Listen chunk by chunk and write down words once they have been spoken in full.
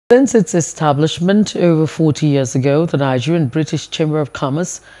Since its establishment over 40 years ago, the Nigerian-British Chamber of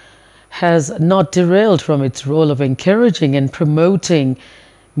Commerce has not derailed from its role of encouraging and promoting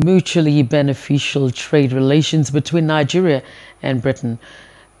mutually beneficial trade relations between Nigeria and Britain.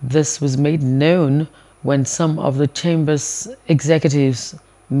 This was made known when some of the Chamber's executives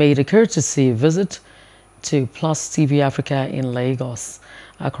made a courtesy visit to Plus TV Africa in Lagos.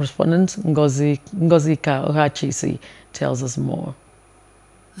 Our correspondent Ngozika Ohachisi tells us more.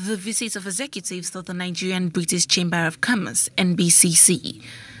 The visit of executives of the Nigerian-British Chamber of Commerce, NBCC,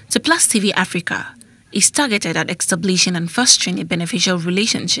 to Plus TV Africa is targeted at establishing and fostering a beneficial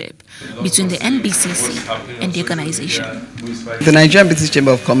relationship between the NBCC and the organization. The Nigerian-British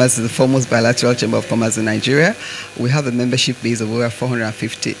Chamber of Commerce is the foremost bilateral chamber of commerce in Nigeria. We have a membership base of over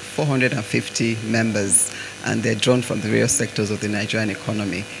 450 members, and they're drawn from the various sectors of the Nigerian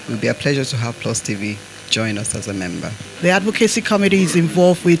economy. It will be a pleasure to have Plus TV join us as a member. The advocacy committee is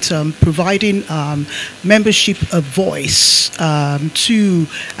involved with providing membership a voice to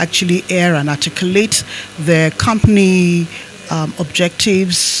actually air and articulate their company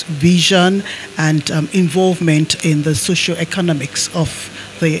objectives, vision, and involvement in the socio-economics of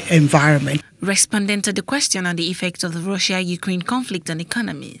the environment. Responding to the question on the effect of the Russia-Ukraine conflict on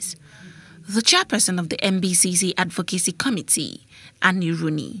economies, the chairperson of the NBCC Advocacy Committee, Annie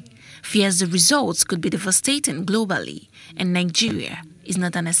Rooney, fears the results could be devastating globally, and Nigeria is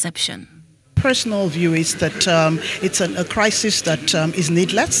not an exception. Personal view is that it's a crisis that is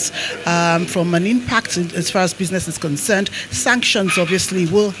needless. From an impact as far as business is concerned, sanctions obviously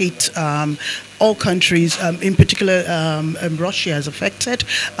will hit all countries, in particular Russia is affected.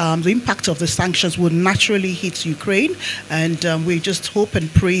 The impact of the sanctions will naturally hit Ukraine, and we just hope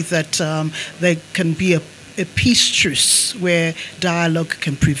and pray that there can be a peace truce where dialogue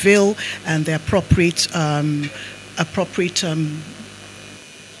can prevail and the appropriate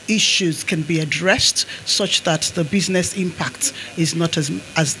issues can be addressed such that the business impact is not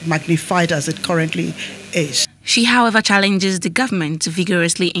as magnified as it currently is. She, however, challenges the government to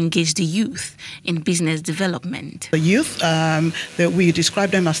vigorously engage the youth in business development. The youth, that we describe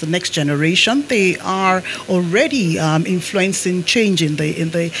them as the next generation. They are already influencing change in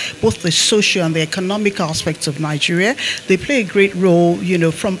both the social and the economic aspects of Nigeria. They play a great role,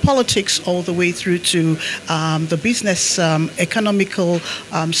 from politics all the way through to the business economical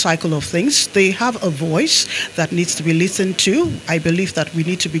cycle of things. They have a voice that needs to be listened to. I believe that we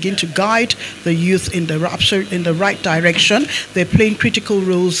need to begin to guide the youth in the right direction. They're playing critical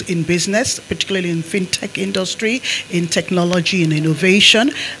roles in business, particularly in fintech industry, in technology and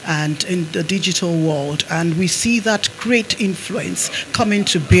innovation, and in the digital world. And we see that great influence coming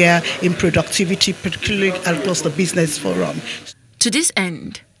to bear in productivity, particularly across the business forum. To this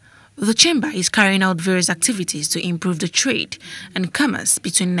end, the Chamber is carrying out various activities to improve the trade and commerce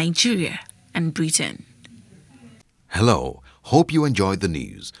between Nigeria and Britain. Hello. Hope you enjoyed the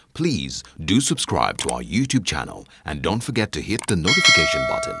news. Please do subscribe to our YouTube channel and don't forget to hit the notification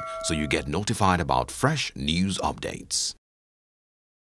button so you get notified about fresh news updates.